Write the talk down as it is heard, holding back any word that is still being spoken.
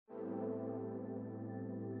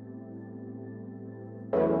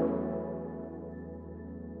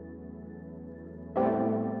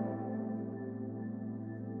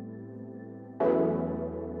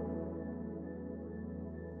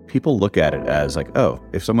people look at it as like, oh,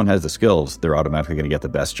 if someone has the skills, they're automatically going to get the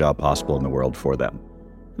best job possible in the world for them.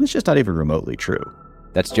 And it's just not even remotely true.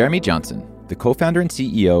 That's Jeremy Johnson, the co-founder and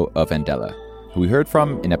CEO of Andela, who we heard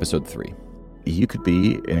from in episode 3. You could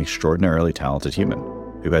be an extraordinarily talented human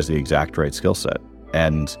who has the exact right skill set.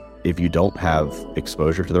 And if you don't have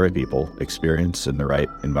exposure to the right people, experience in the right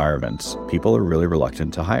environments, people are really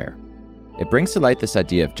reluctant to hire. It brings to light this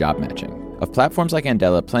idea of job matching, of platforms like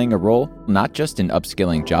Andela playing a role not just in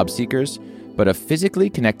upskilling job seekers, but of physically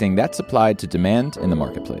connecting that supply to demand in the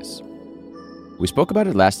marketplace. We spoke about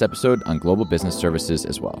it last episode on Global Business Services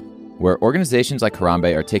as well, where organizations like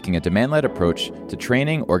Harambee are taking a demand-led approach to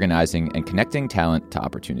training, organizing, and connecting talent to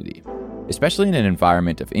opportunity. Especially in an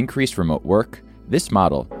environment of increased remote work, this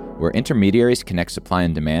model, where intermediaries connect supply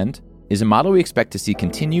and demand, is a model we expect to see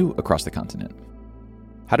continue across the continent.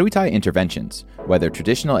 How do we tie interventions, whether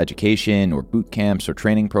traditional education or boot camps or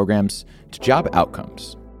training programs, to job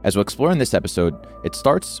outcomes? As we'll explore in this episode, it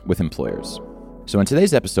starts with employers. So in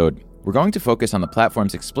today's episode, we're going to focus on the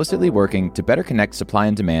platforms explicitly working to better connect supply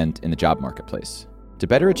and demand in the job marketplace, to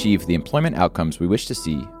better achieve the employment outcomes we wish to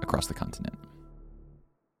see across the continent.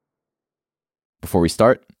 Before we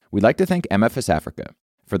start, we'd like to thank MFS Africa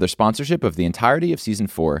for their sponsorship of the entirety of Season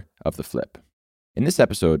 4 of The Flip. In this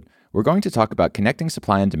episode, we're going to talk about connecting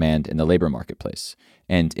supply and demand in the labor marketplace,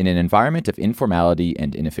 and in an environment of informality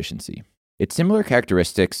and inefficiency. It's similar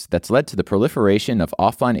characteristics that's led to the proliferation of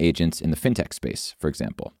offline agents in the fintech space, for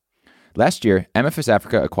example. Last year, MFS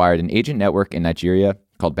Africa acquired an agent network in Nigeria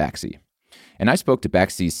called Baxi. And I spoke to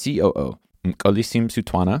Baxi's COO, Nkolisim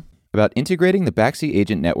Sutwana, about integrating the Baxi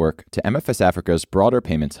agent network to MFS Africa's broader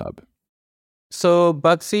payments hub. So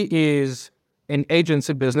Baxi is an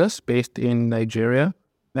agency business based in Nigeria.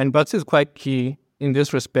 And Baxi is quite key in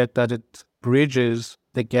this respect that it bridges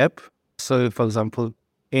the gap. So, for example,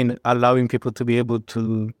 in allowing people to be able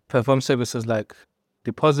to perform services like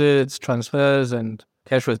deposits, transfers, and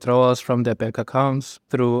cash withdrawals from their bank accounts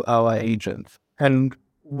through our agents. And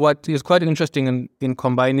what is quite interesting in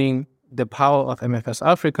combining the power of MFS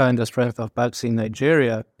Africa and the strength of Baxi in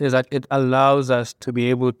Nigeria is that it allows us to be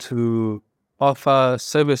able to offer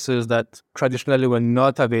services that traditionally were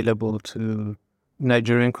not available to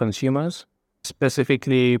Nigerian consumers,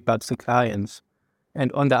 specifically Baxi clients.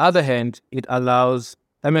 And on the other hand, it allows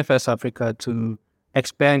MFS Africa to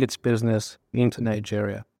expand its business into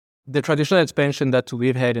Nigeria. The traditional expansion that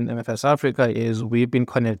we've had in MFS Africa is we've been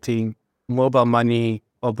connecting mobile money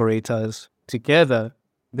operators together.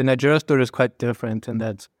 The Nigeria story is quite different in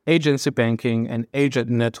that agency banking and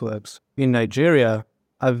agent networks in Nigeria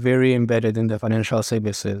are very embedded in the financial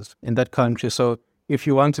services in that country. So if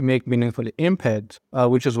you want to make meaningful impact,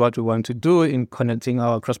 which is what we want to do in connecting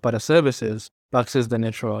our cross-border services, Baxi is the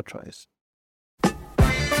natural choice.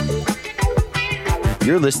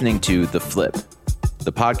 You're listening to The Flip,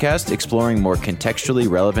 the podcast exploring more contextually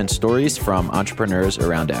relevant stories from entrepreneurs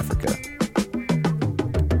around Africa.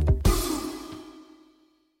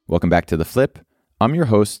 Welcome back to The Flip. I'm your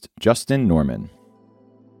host, Justin Norman.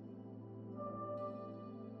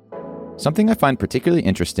 Something I find particularly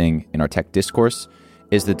interesting in our tech discourse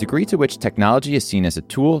is the degree to which technology is seen as a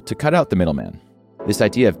tool to cut out the middleman. This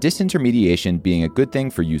idea of disintermediation being a good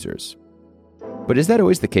thing for users. But is that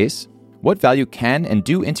always the case? What value can and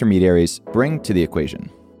do intermediaries bring to the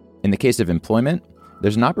equation? In the case of employment,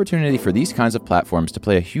 there's an opportunity for these kinds of platforms to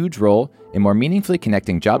play a huge role in more meaningfully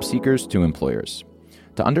connecting job seekers to employers.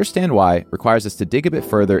 To understand why requires us to dig a bit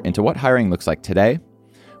further into what hiring looks like today,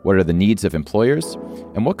 what are the needs of employers,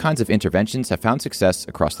 and what kinds of interventions have found success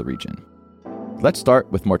across the region. Let's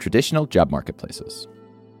start with more traditional job marketplaces.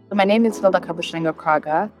 My name is Vilda Kabushenga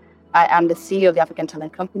Kraga. I am the CEO of the African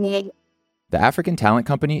Talent Company. The African Talent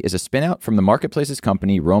Company is a spin-out from the marketplaces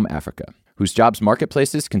company Roam Africa, whose jobs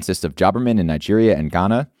marketplaces consist of Jobberman in Nigeria and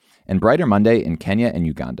Ghana, and Brighter Monday in Kenya and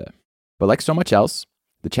Uganda. But like so much else,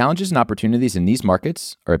 the challenges and opportunities in these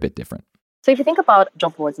markets are a bit different. So if you think about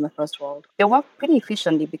job boards in the first world, they work pretty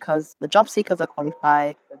efficiently because the job seekers are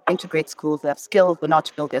qualified, they integrate schools, they have skills, they know how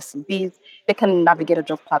to build their CVs, they can navigate a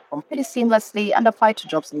job platform pretty seamlessly and apply to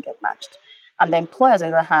jobs and get matched. And the employers,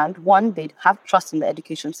 on the other hand, one, they have trust in the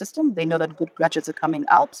education system. They know that good graduates are coming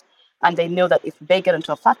out, and they know that if they get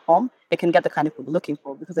into a platform, they can get the kind of people they're looking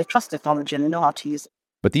for because they trust technology and they know how to use it.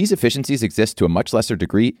 But these efficiencies exist to a much lesser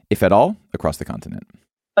degree, if at all, across the continent.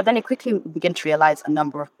 But then you quickly begin to realize a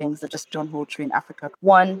number of things that just don't hold true in Africa.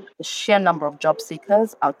 One, the sheer number of job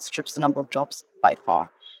seekers outstrips the number of jobs by far.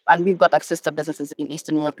 And we've got access to businesses in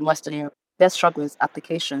Eastern Europe and Western Europe. Their struggle is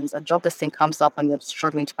applications. A job listing comes up and they're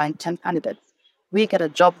struggling to find 10 candidates. We get a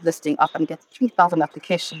job listing up and get 3,000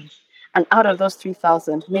 applications. And out of those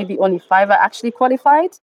 3,000, maybe only 5 are actually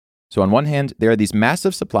qualified. So on one hand, there are these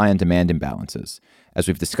massive supply and demand imbalances, as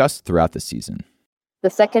we've discussed throughout the season. The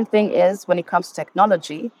second thing is when it comes to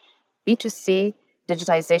technology, B2C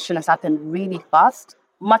digitization has happened really fast,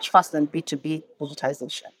 much faster than B2B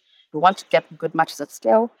digitization. We want to get good matches at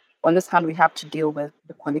scale. On this hand, we have to deal with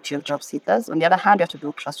the quality of job seekers. On the other hand, we have to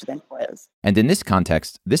build trust with employers. And in this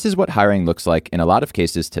context, this is what hiring looks like in a lot of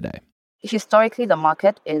cases today. Historically, the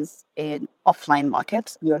market is an offline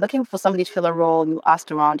market. You're looking for somebody to fill a role. You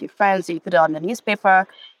ask around your friends. You put it on the newspaper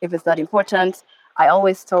if it's that important. I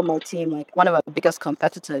always tell my team, like, one of our biggest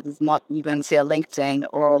competitors is not even, say, a LinkedIn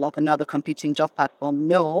or like another competing job platform.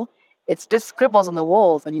 No, it's just scribbles on the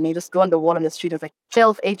walls. And you just go on the wall on the street. It's like,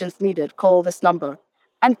 12 agents needed, call this number.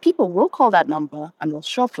 And people will call that number and will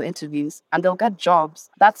show up for interviews and they'll get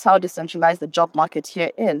jobs. That's how decentralized the job market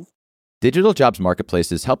here is. Digital jobs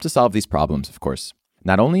marketplaces help to solve these problems, of course,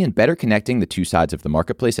 not only in better connecting the two sides of the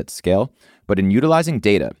marketplace at scale, but in utilizing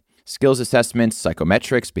data, skills assessments,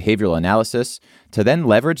 psychometrics, behavioral analysis, to then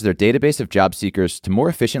leverage their database of job seekers to more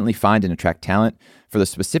efficiently find and attract talent for the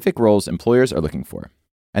specific roles employers are looking for.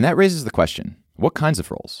 And that raises the question, what kinds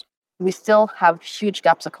of roles? We still have huge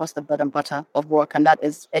gaps across the bread and butter of work, and that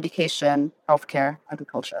is education, healthcare,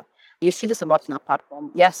 agriculture. You see this a lot in our platform.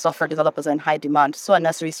 Yes, software developers are in high demand. So are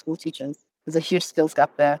nursery school teachers. There's a huge skills gap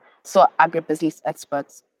there. So are agribusiness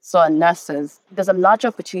experts. So are nurses. There's a large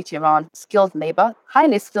opportunity around skilled labor,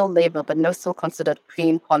 highly skilled labor, but no still considered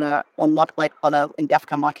green collar or not white collar in the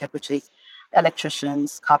African market, which is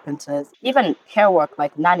electricians, carpenters, even care work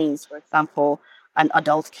like nannies, for example, and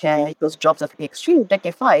adult care. Those jobs have to be extremely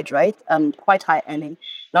dignified, right? And quite high earning.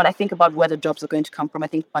 Now, when I think about where the jobs are going to come from, I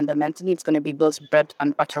think fundamentally it's going to be those bread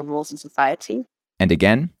and butter roles in society. And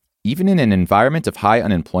again, even in an environment of high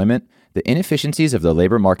unemployment, the inefficiencies of the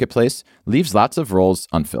labor marketplace leaves lots of roles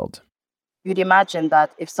unfilled. You'd imagine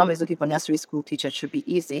that if somebody's looking for nursery school teacher, it should be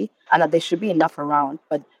easy and that there should be enough around.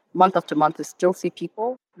 But month after month, we still see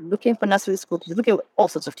people looking for nursery school teachers, looking at all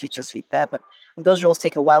sorts of teachers there. But those roles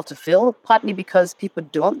take a while to fill, partly because people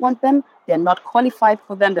don't want them. They're not qualified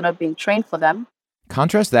for them. They're not being trained for them.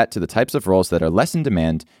 Contrast that to the types of roles that are less in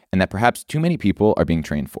demand and that perhaps too many people are being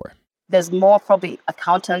trained for. There's more probably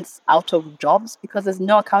accountants out of jobs because there's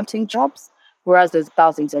no accounting jobs, whereas there's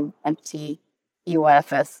thousands of empty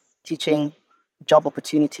EYFS teaching job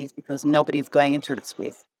opportunities because nobody's going into the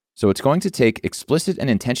space. So it's going to take explicit and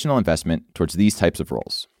intentional investment towards these types of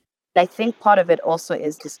roles. I think part of it also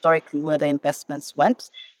is historically where the investments went.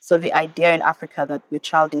 So the idea in Africa that your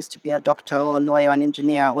child needs to be a doctor or a lawyer or an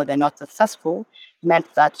engineer or they're not successful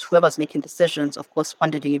meant that whoever's making decisions, of course,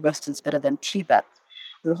 funded the universities better than TVET.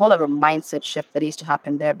 There's a whole other mindset shift that needs to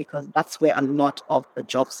happen there because that's where a lot of the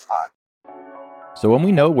jobs are. So when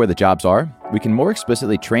we know where the jobs are, we can more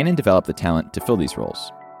explicitly train and develop the talent to fill these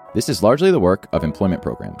roles. This is largely the work of employment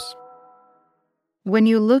programs. When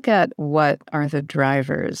you look at what are the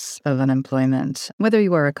drivers of unemployment, whether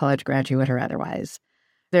you are a college graduate or otherwise,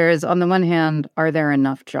 there is, on the one hand, are there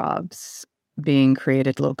enough jobs being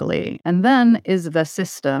created locally? And then is the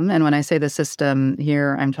system, and when I say the system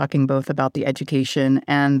here, I'm talking both about the education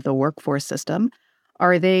and the workforce system,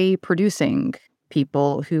 are they producing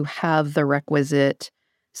people who have the requisite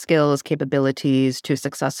skills, capabilities to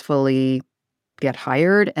successfully get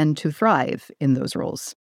hired and to thrive in those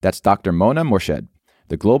roles? That's Dr. Mona Morshed,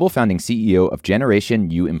 the global founding CEO of Generation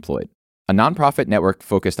U Employed, a nonprofit network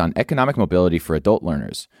focused on economic mobility for adult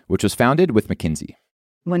learners, which was founded with McKinsey.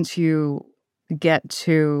 Once you get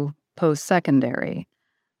to post-secondary,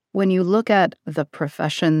 when you look at the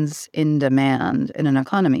professions in demand in an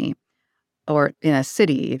economy, or in a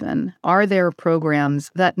city even, are there programs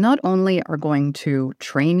that not only are going to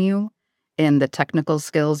train you in the technical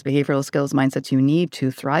skills, behavioral skills, mindsets you need to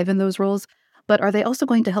thrive in those roles, but are they also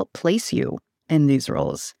going to help place you in these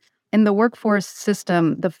roles? In the workforce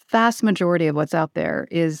system, the vast majority of what's out there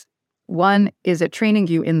is, one, is it training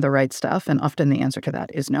you in the right stuff? And often the answer to that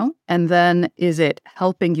is no. And then is it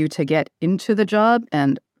helping you to get into the job?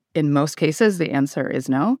 And in most cases, the answer is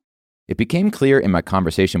no. It became clear in my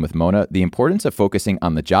conversation with Mona the importance of focusing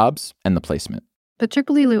on the jobs and the placement.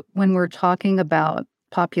 Particularly when we're talking about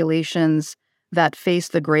populations that face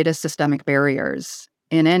the greatest systemic barriers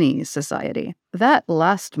in any society. That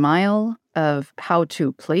last mile of how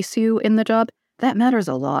to place you in the job, that matters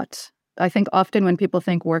a lot. I think often when people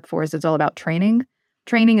think workforce, it's all about training.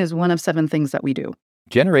 Training is one of 7 things that we do.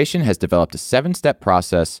 Generation has developed a 7-step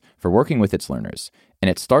process for working with its learners, and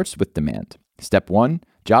it starts with demand. Step 1,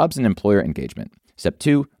 jobs and employer engagement. Step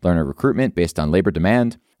 2, learner recruitment based on labor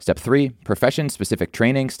demand. Step 3, profession-specific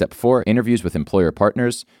training. Step 4, interviews with employer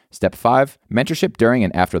partners. Step 5, mentorship during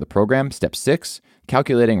and after the program. Step 6,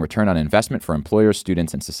 calculating return on investment for employers,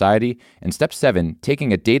 students, and society. And step 7,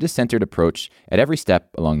 taking a data-centered approach at every step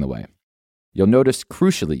along the way. You'll notice,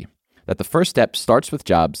 crucially, that the first step starts with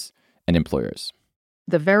jobs and employers.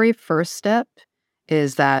 The very first step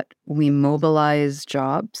is that we mobilize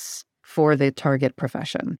jobs for the target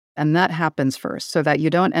profession. And that happens first, so that you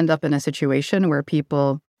don't end up in a situation where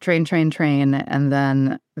people train, and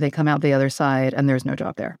then they come out the other side and there's no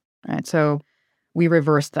job there, right? So we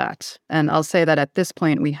reverse that. And I'll say that at this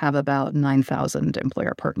point, we have about 9,000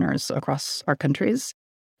 employer partners across our countries.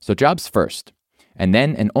 So jobs first, and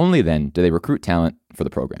then and only then do they recruit talent for the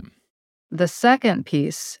program. The second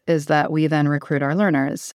piece is that we then recruit our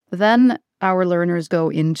learners. Then our learners go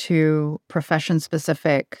into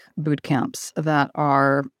profession-specific boot camps that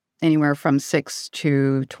are anywhere from 6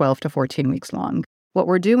 to 12 to 14 weeks long. What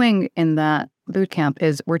we're doing in that boot camp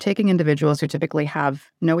is we're taking individuals who typically have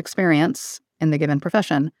no experience in the given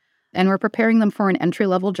profession, and we're preparing them for an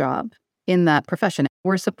entry-level job in that profession.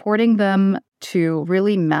 We're supporting them to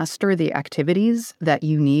really master the activities that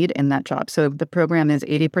you need in that job. So the program is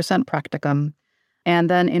 80% practicum. And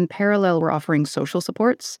then in parallel, we're offering social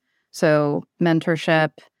supports. So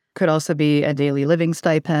mentorship could also be a daily living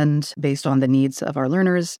stipend based on the needs of our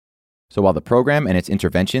learners. So while the program and its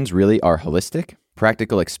interventions really are holistic,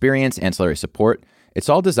 practical experience, ancillary support, it's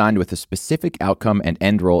all designed with a specific outcome and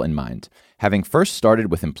end role in mind, having first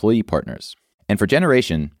started with employee partners. And for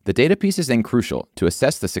Generation, the data piece is then crucial to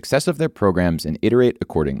assess the success of their programs and iterate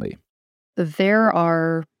accordingly. There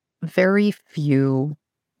are very few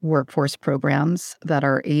workforce programs that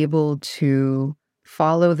are able to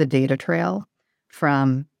follow the data trail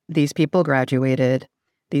from these people graduated,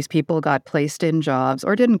 these people got placed in jobs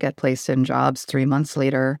or didn't get placed in jobs 3 months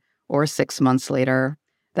later or 6 months later,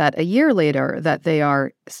 that a year later that they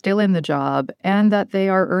are still in the job and that they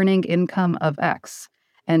are earning income of X.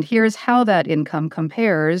 And here's how that income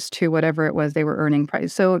compares to whatever it was they were earning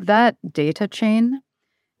price. So that data chain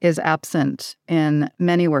is absent in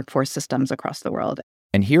many workforce systems across the world.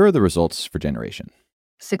 And here are the results for Generation.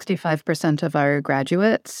 65% of our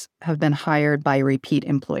graduates have been hired by repeat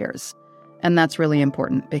employers. And that's really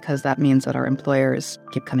important because that means that our employers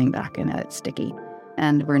keep coming back and it's sticky.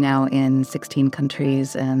 And we're now in 16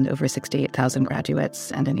 countries and over 68,000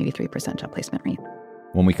 graduates and an 83% job placement rate.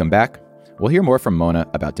 When we come back, we'll hear more from Mona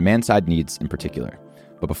about demand-side needs in particular.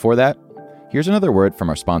 But before that, here's another word from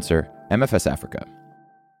our sponsor, MFS Africa.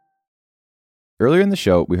 Earlier in the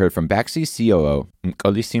show, we heard from Baxi COO,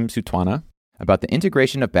 Nkolisim Sutwana, about the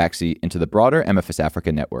integration of Baxi into the broader MFS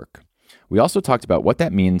Africa network. We also talked about what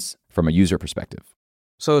that means from a user perspective.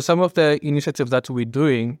 So some of the initiatives that we're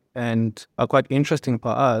doing and are quite interesting for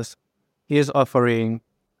us is offering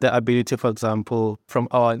the ability, for example, from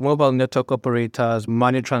our mobile network operators,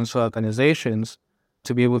 money transfer organizations,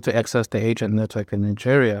 to be able to access the agent network in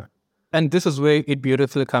Nigeria. And this is where it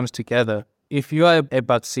beautifully comes together. If you are a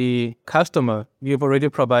Baxi customer, you've already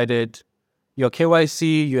provided your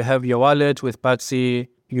KYC, you have your wallet with Baxi,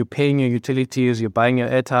 you're paying your utilities, you're buying your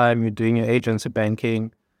airtime, you're doing your agency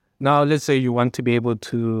banking. Now, let's say you want to be able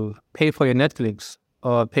to pay for your Netflix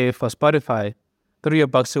or pay for Spotify. Through your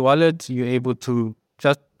Baxi wallet, you're able to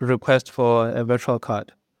just request for a virtual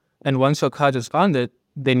card. And once your card is funded,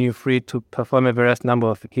 then you're free to perform a various number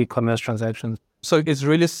of e-commerce transactions. So it's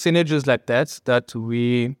really synergies like that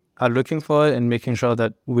we are looking for and making sure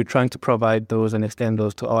that we're trying to provide those and extend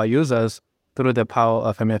those to our users through the power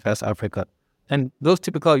of MFS Africa. And those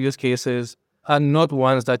typical use cases are not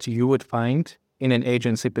ones that you would find in an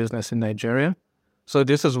agency business in Nigeria. So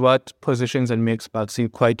this is what positions and makes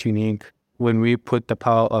Baxi quite unique when we put the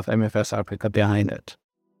power of MFS Africa behind it.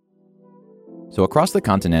 So across the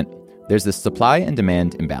continent, there's this supply and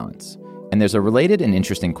demand imbalance. And there's a related and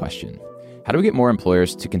interesting question. How do we get more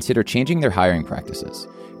employers to consider changing their hiring practices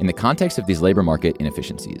in the context of these labor market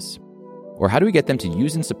inefficiencies? Or how do we get them to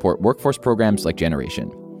use and support workforce programs like Generation?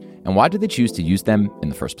 And why did they choose to use them in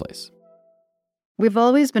the first place? We've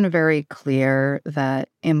always been very clear that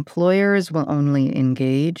employers will only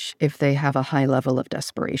engage if they have a high level of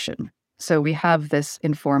desperation. So we have this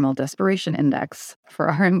informal desperation index for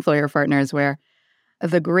our employer partners where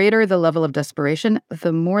the greater the level of desperation,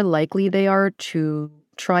 the more likely they are to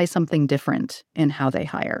try something different in how they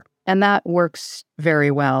hire. And that works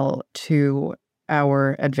very well to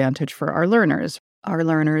our advantage for our learners. Our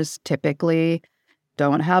learners typically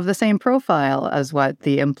don't have the same profile as what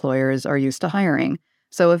the employers are used to hiring.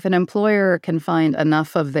 So if an employer can find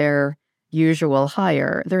enough of their usual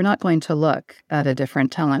hire, they're not going to look at a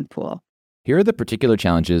different talent pool. Here are the particular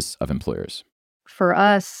challenges of employers. For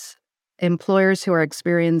us, employers who are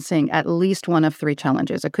experiencing at least one of three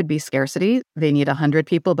challenges. It could be scarcity. They need 100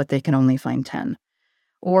 people, but they can only find 10.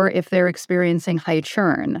 or if they're experiencing high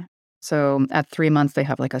churn. So at 3 months, they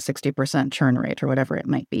have like a 60% churn rate or whatever it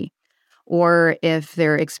might be. Or if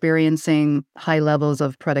they're experiencing high levels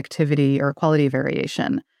of productivity or quality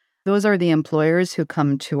variation. Those are the employers who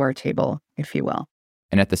come to our table, if you will.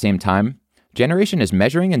 And at the same time, Generation is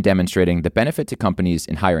measuring and demonstrating the benefit to companies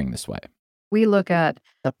in hiring this way. We look at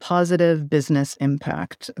the positive business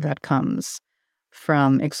impact that comes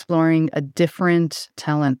from exploring a different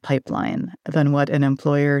talent pipeline than what an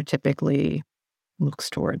employer typically looks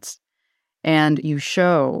towards. And you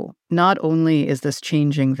show not only is this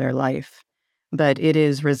changing their life, but it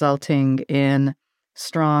is resulting in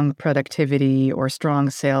strong productivity or strong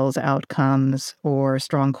sales outcomes or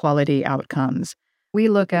strong quality outcomes. We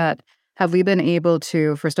look at, have we been able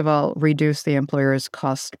to, first of all, reduce the employer's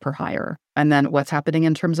cost per hire? And then what's happening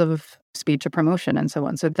in terms of speed to promotion and so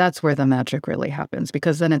on. So that's where the magic really happens,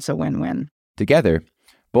 because then it's a win-win. Together,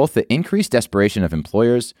 both the increased desperation of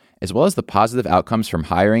employers as well as the positive outcomes from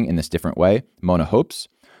hiring in this different way, Mona hopes,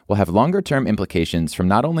 will have longer-term implications from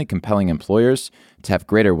not only compelling employers to have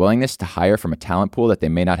greater willingness to hire from a talent pool that they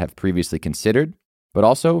may not have previously considered, but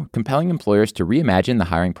also compelling employers to reimagine the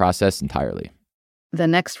hiring process entirely. The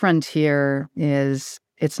next frontier is,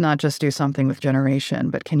 it's not just do something with Generation,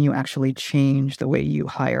 but can you actually change the way you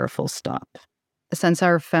hire, full stop? Since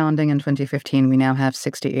our founding in 2015, we now have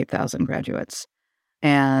 68,000 graduates.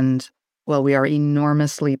 And while we are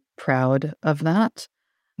enormously proud of that,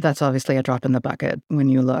 that's obviously a drop in the bucket when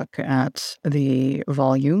you look at the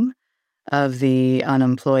volume of the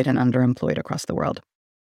unemployed and underemployed across the world.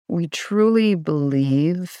 We truly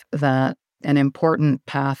believe that an important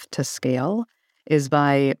path to scale is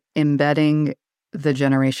by embedding the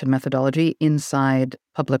Generation methodology inside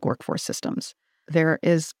public workforce systems. There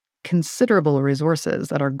is considerable resources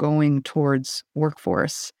that are going towards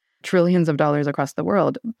workforce, trillions of dollars across the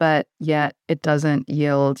world, but yet it doesn't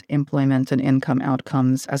yield employment and income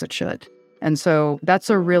outcomes as it should. And so that's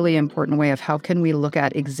a really important way of how can we look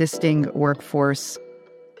at existing workforce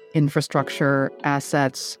infrastructure,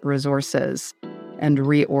 assets, resources, and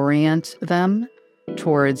reorient them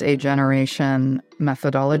towards a Generation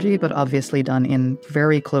methodology, but obviously done in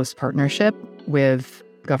very close partnership with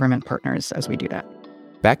government partners as we do that.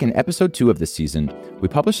 Back in episode 2 of this season, we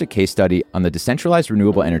published a case study on the decentralized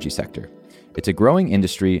renewable energy sector. It's a growing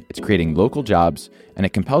industry, it's creating local jobs, and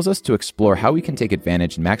it compels us to explore how we can take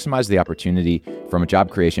advantage and maximize the opportunity from a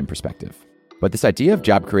job creation perspective. But this idea of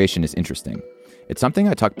job creation is interesting. It's something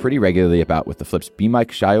I talk pretty regularly about with the Flip's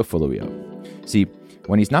B-Mike Shayo Fuluyo. See,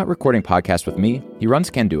 when he's not recording podcasts with me, he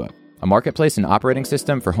runs Kandua, a marketplace and operating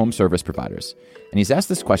system for home service providers. And he's asked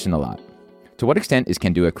this question a lot. To what extent is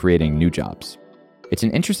Kandua creating new jobs? It's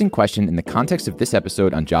an interesting question in the context of this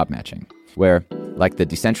episode on job matching, where, like the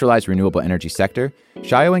decentralized renewable energy sector,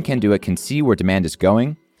 Shayo and Kandua can see where demand is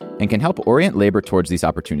going and can help orient labor towards these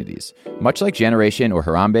opportunities, much like Generation or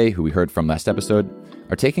Harambe, who we heard from last episode,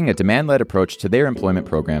 are taking a demand-led approach to their employment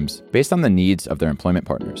programs based on the needs of their employment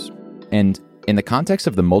partners. And in the context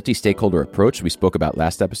of the multi-stakeholder approach we spoke about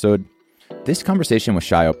last episode, this conversation with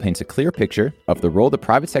Shayo paints a clear picture of the role the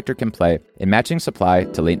private sector can play in matching supply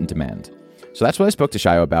to latent demand. So that's what I spoke to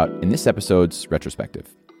Shayo about in this episode's retrospective.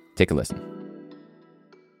 Take a listen.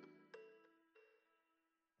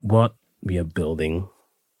 What we are building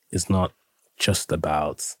is not just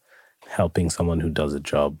about helping someone who does a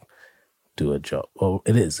job do a job. Well,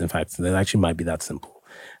 it is. In fact, it actually might be that simple.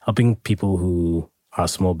 Helping people who are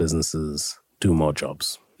small businesses do more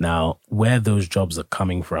jobs. Now, where those jobs are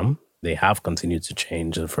coming from, they have continued to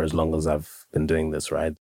change for as long as I've been doing this,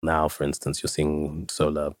 right? Now, for instance, you're seeing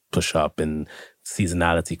solar push up and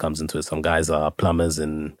seasonality comes into it. Some guys are plumbers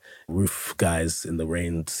and roof guys in the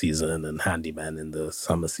rain season and handyman in the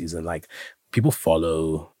summer season. Like, people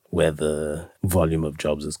follow where the volume of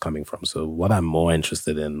jobs is coming from. So what I'm more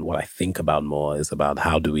interested in, what I think about more, is about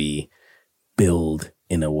how do we build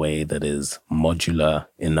in a way that is modular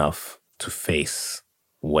enough to face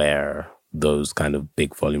where those kind of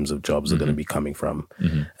big volumes of jobs are going to be coming from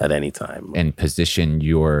at any time. And position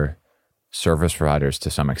your service providers to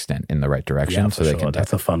some extent in the right direction. Yeah, so they can.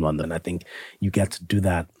 That's a fun one. And I think you get to do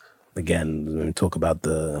that, again, when we talk about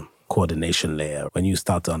the coordination layer, when you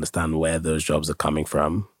start to understand where those jobs are coming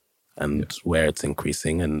from and where it's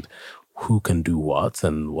increasing and who can do what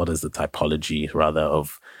and what is the typology, rather,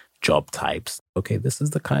 of job types. Okay, this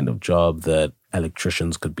is the kind of job that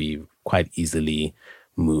electricians could be quite easily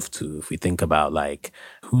moved to. If we think about, like,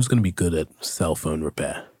 who's going to be good at cell phone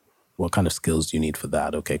repair? What kind of skills do you need for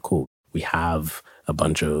that? Okay, cool. We have a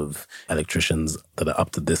bunch of electricians that are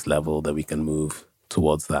up to this level that we can move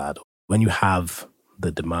towards that. When you have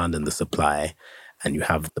the demand and the supply, and you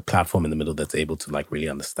have the platform in the middle that's able to like really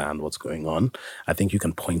understand what's going on, I think you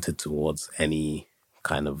can point it towards any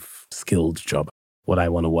kind of skilled job. What I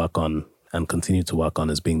want to work on and continue to work on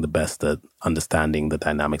is being the best at understanding the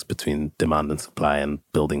dynamics between demand and supply and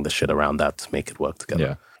building the shit around that to make it work together.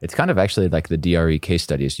 Yeah. It's kind of actually like the DRE case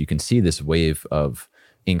studies. You can see this wave of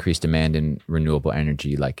increased demand in renewable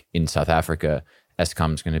energy. Like in South Africa,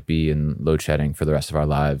 Eskom is going to be in load shedding for the rest of our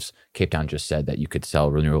lives. Cape Town just said that you could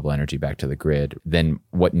sell renewable energy back to the grid. Then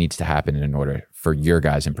what needs to happen in order for your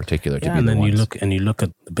guys in particular to be and the then ones? you look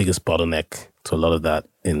at the biggest bottleneck to a lot of that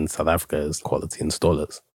in South Africa is quality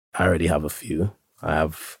installers. I already have a few. I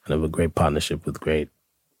have a great partnership with great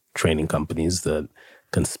training companies that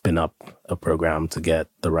can spin up a program to get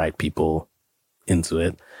the right people into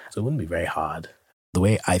it. So it wouldn't be very hard. The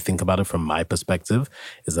way I think about it from my perspective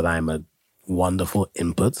is that I'm a wonderful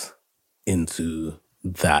input into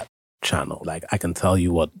that channel. Like I can tell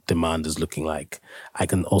you what demand is looking like. I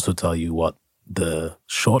can also tell you what the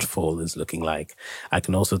shortfall is looking like. I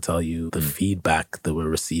can also tell you the feedback that we're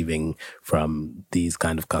receiving from these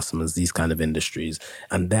kind of customers, these kind of industries.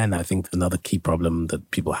 And then I think another key problem that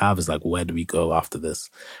people have is like, where do we go after this?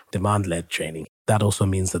 Demand-led training. That also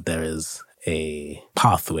means that there is a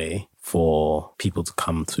pathway for people to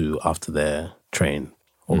come to after they're trained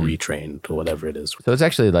or retrained or whatever it is. So it's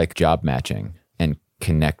actually like job matching and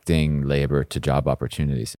connecting labor to job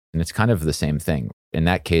opportunities. And it's kind of the same thing. In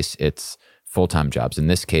that case, it's full-time jobs. In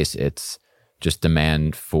this case, it's just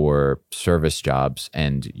demand for service jobs,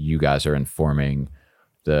 and you guys are informing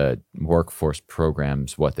the workforce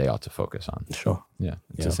programs what they ought to focus on. Sure. Yeah,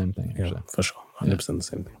 it's the same thing, actually. Yeah, for sure. 100% the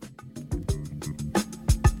same thing.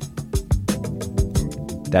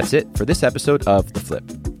 That's it for this episode of The Flip.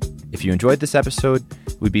 If you enjoyed this episode,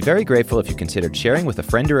 we'd be very grateful if you considered sharing with a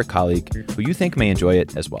friend or a colleague who you think may enjoy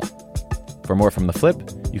it as well. For more from The Flip,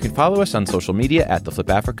 you can follow us on social media at The Flip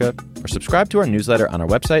Africa or subscribe to our newsletter on our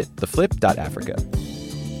website, theflip.africa.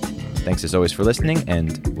 Thanks as always for listening,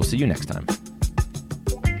 and we'll see you next time.